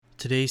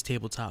Today's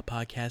Tabletop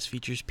Podcast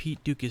features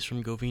Pete Dukas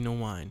from Govino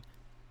Wine.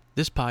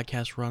 This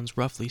podcast runs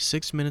roughly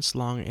 6 minutes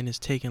long and is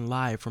taken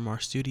live from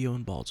our studio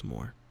in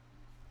Baltimore.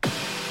 Good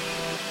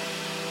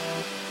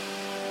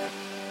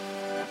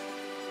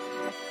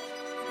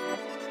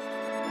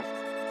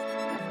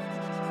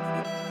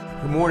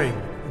morning.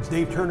 It's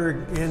Dave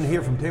Turner again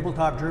here from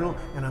Tabletop Journal,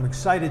 and I'm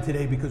excited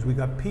today because we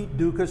got Pete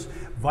Dukas,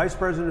 Vice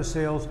President of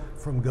Sales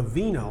from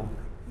Govino,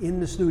 in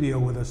the studio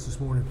with us this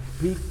morning.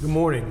 Pete, good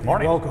morning.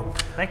 Morning. Welcome.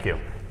 Thank you.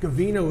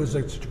 Govino is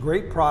a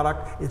great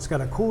product. It's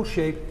got a cool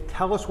shape.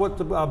 Tell us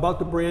about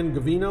the brand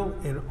Govino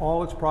and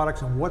all its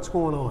products and what's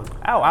going on.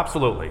 Oh,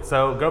 absolutely.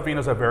 So Govino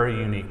is a very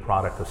unique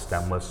product of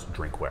stemless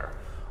drinkware.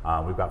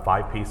 We've got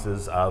 5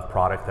 pieces of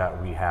product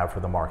that we have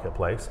for the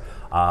marketplace.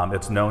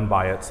 It's known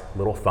by its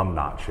little thumb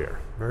notch here.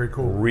 Very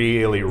cool.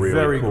 Really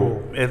Very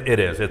cool. cool. It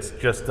is. It's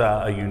just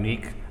a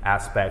unique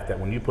aspect that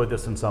when you put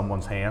this in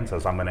someone's hands,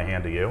 as I'm going to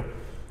hand to you,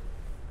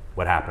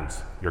 what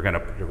happens? You're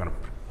gonna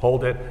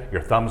hold it.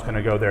 Your thumb's going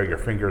to go there. Your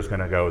finger's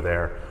going to go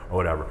there, or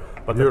whatever.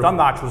 But the thumb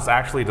notch was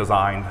actually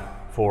designed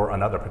for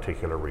another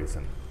particular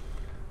reason.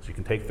 So you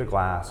can take the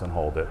glass and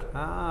hold it.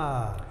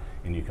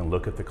 And you can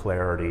look at the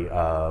clarity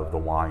of the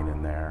wine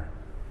in there.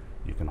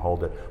 You can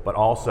hold it, but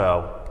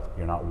also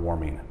you're not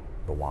warming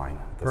the wine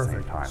at the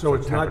same time. So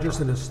it's not just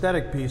an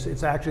aesthetic piece,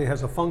 it actually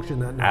has a function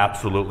that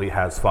absolutely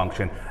has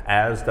function,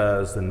 as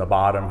does in the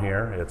bottom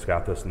here. It's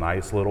got this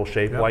nice little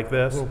shape like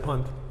this.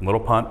 Little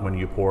punt. When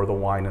you pour the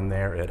wine in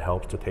there, it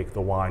helps to take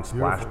the wine,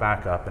 splash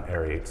back up, and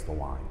aerates the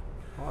wine.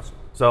 Awesome.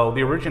 So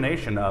the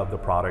origination of the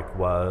product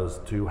was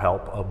to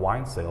help a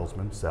wine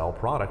salesman sell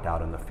product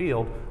out in the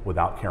field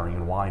without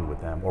carrying wine with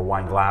them or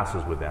wine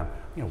glasses with them.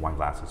 You know, wine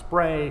glasses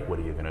break. What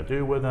are you going to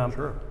do with them?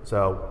 Sure.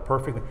 So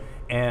perfect,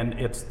 and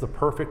it's the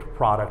perfect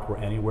product for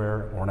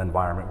anywhere or an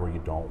environment where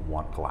you don't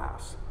want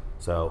glass.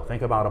 So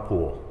think about a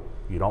pool.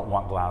 You don't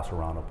want glass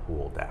around a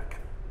pool deck.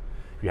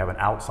 If you have an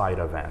outside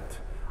event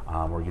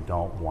where you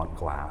don't want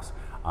glass.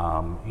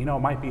 It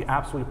might be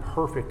absolutely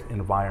perfect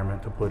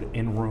environment to put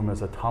in room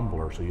as a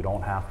tumbler so you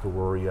don't have to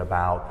worry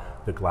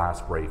about the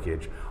glass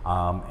breakage.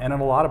 And in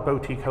a lot of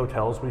boutique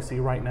hotels we see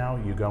right now,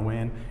 you go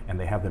in and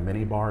they have the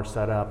mini bar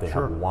set up, they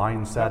have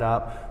wine set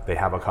up, they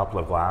have a couple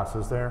of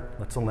glasses there.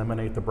 Let's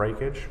eliminate the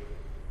breakage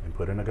and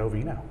put in a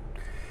Govino.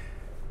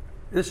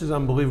 This is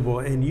unbelievable.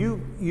 And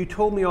you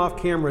told me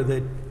off camera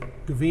that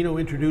Govino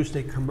introduced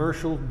a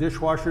commercial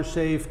dishwasher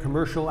safe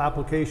commercial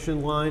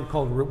application line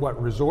called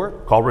what?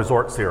 Resort? Called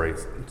Resort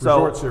Series.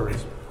 Resort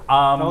Series.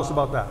 Tell us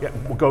about that. Yeah,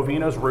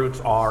 Govino's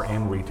roots are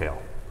in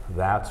retail.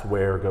 That's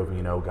where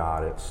Govino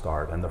got its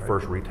start. And the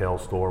first retail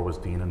store was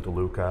Dean and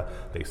DeLuca.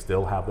 They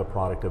still have the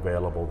product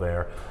available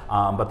there.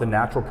 But the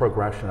natural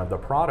progression of the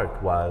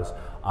product was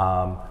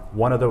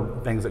one of the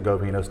things that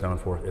Govino's known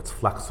for, it's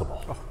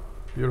flexible. Oh,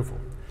 beautiful.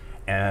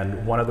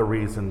 And one of the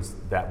reasons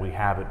that we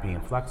have it being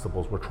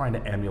flexible is we're trying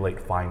to emulate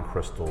fine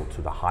crystal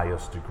to the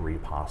highest degree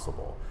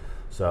possible.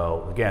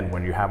 So again,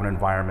 when you have an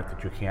environment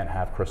that you can't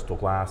have crystal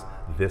glass,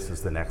 this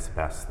is the next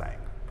best thing.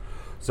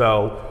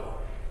 So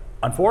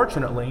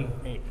unfortunately,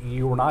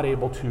 you were not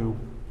able to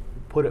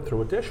put it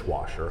through a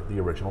dishwasher, the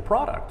original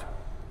product.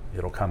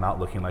 It'll come out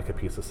looking like a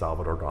piece of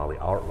Salvador Dali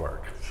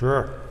artwork.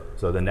 Sure.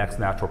 So the next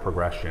natural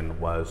progression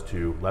was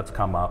to let's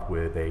come up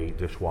with a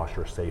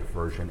dishwasher safe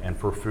version. And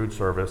for food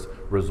service,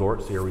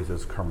 Resort Series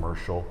is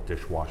commercial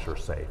dishwasher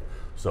safe.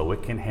 So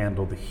it can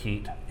handle the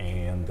heat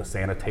and the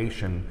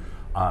sanitation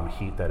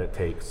heat that it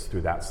takes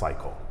through that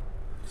cycle.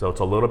 So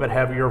it's a little bit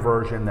heavier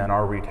version than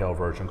our retail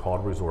version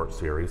called Resort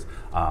Series.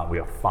 We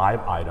have 5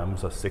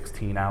 items, a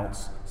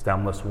 16-ounce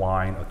stemless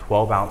wine, a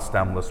 12-ounce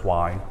stemless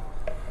wine,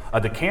 a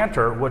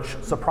decanter, which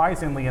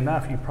surprisingly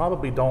enough, you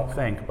probably don't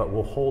think, but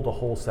will hold a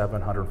whole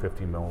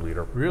 750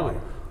 milliliter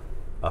bottle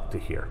up to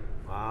here.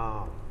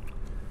 Wow.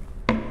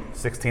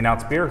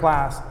 16-ounce beer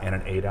glass and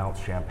an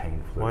 8-ounce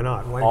champagne flute. Why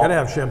not? Gotta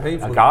have champagne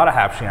flute. Gotta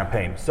have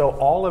champagne. So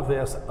all of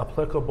this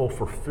applicable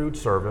for food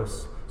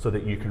service so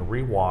that you can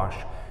rewash,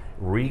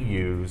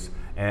 reuse,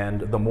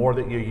 and the more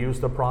that you use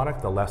the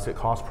product, the less it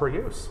costs per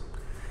use.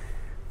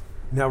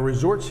 Now,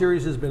 Resort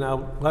Series has been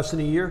out less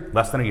than a year?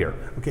 Less than a year.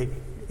 Okay.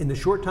 In the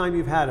short time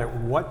you've had it,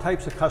 what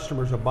types of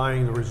customers are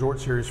buying the Resort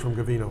Series from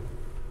Govino?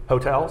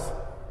 Hotels.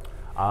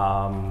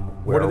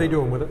 What are they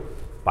doing with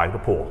it? By the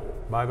pool.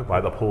 By the pool.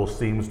 By the pool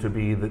seems to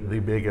be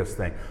the biggest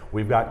thing.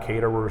 We've got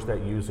caterers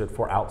that use it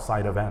for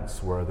outside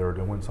events where they're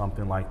doing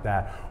something like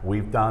that.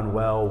 We've done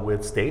well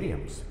with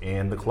stadiums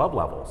and the club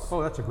levels.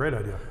 Oh, that's a great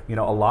idea. A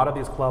lot of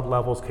these club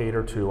levels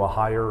cater to a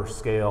higher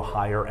scale,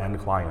 higher end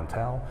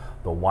clientele.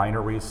 The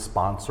wineries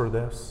sponsor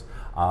this.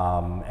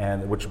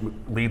 And which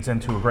leads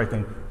into a great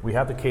thing. We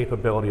have the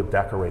capability of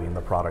decorating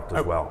the product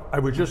as well. I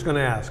was just going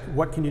to ask,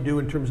 what can you do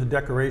in terms of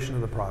decoration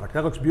of the product?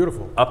 That looks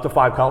beautiful. Up to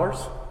 5 colors.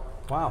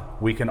 Wow.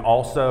 We can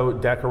also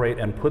decorate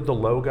and put the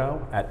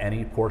logo at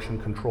any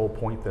portion control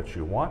point that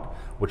you want,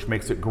 which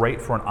makes it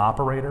great for an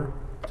operator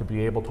to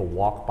be able to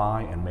walk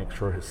by and make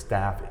sure his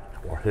staff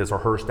or his or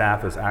her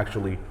staff is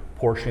actually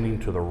portioning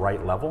to the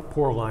right level.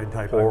 Pour line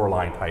type. Pour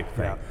line type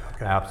thing. Yeah,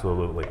 okay.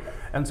 Absolutely.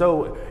 And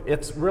so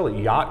it's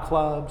really yacht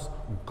clubs,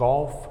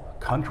 golf,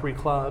 country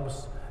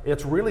clubs.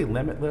 It's really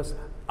limitless.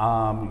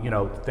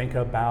 Think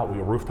about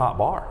your rooftop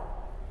bar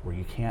where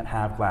you can't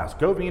have glass.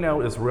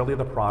 Govino is really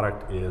the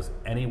product is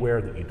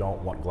anywhere that you don't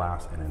want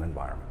glass in an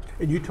environment.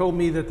 And you told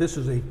me that this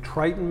is a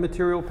Triton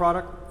material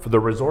product? For the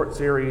Resort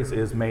Series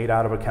is made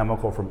out of a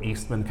chemical from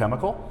Eastman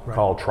Chemical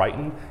called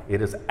Triton.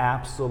 It is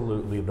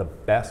absolutely the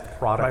best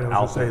product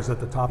out there. It's at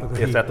the top of the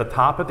heap. It's at the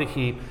top of the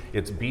heap.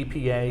 It's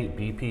BPA,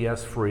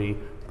 BPS free.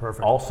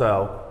 Perfect.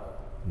 Also,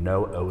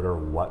 no odor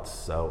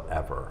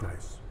whatsoever.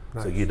 Nice.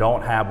 So you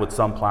don't have with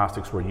some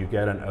plastics where you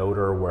get an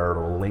odor where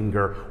it'll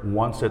linger.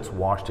 Once it's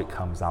washed, it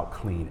comes out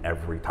clean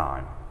every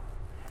time.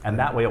 And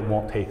that way it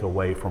won't take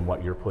away from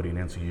what you're putting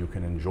in, so you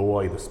can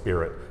enjoy the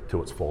spirit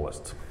to its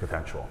fullest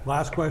potential.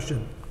 Last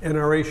question.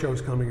 NRA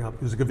show's coming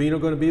up. Is Govino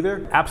going to be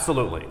there?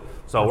 Absolutely.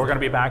 So we're going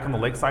to be back in the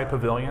Lakeside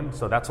Pavilion.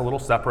 So that's a little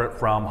separate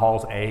from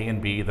halls A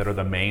and B that are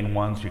the main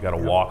ones you got to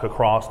walk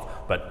across.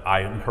 But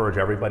I encourage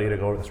everybody to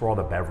go. That's where all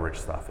the beverage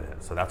stuff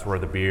is. So that's where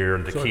the beer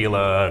and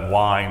tequila and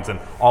wines and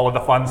all of the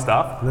fun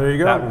stuff. There you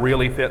go. That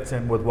really fits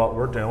in with what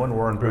we're doing.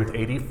 We're in booth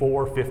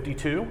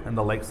 8452 in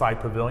the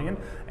Lakeside Pavilion.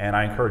 And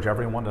I encourage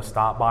everyone to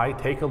stop by,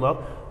 take a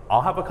look. I'll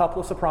have a couple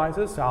of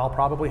surprises. I'll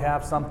probably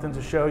have something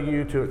to show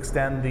you to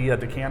extend the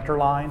decanter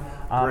line,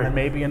 and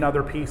maybe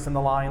another piece in the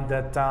line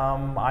that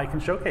I can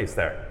showcase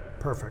there.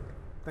 Perfect.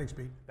 Thanks,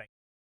 Pete.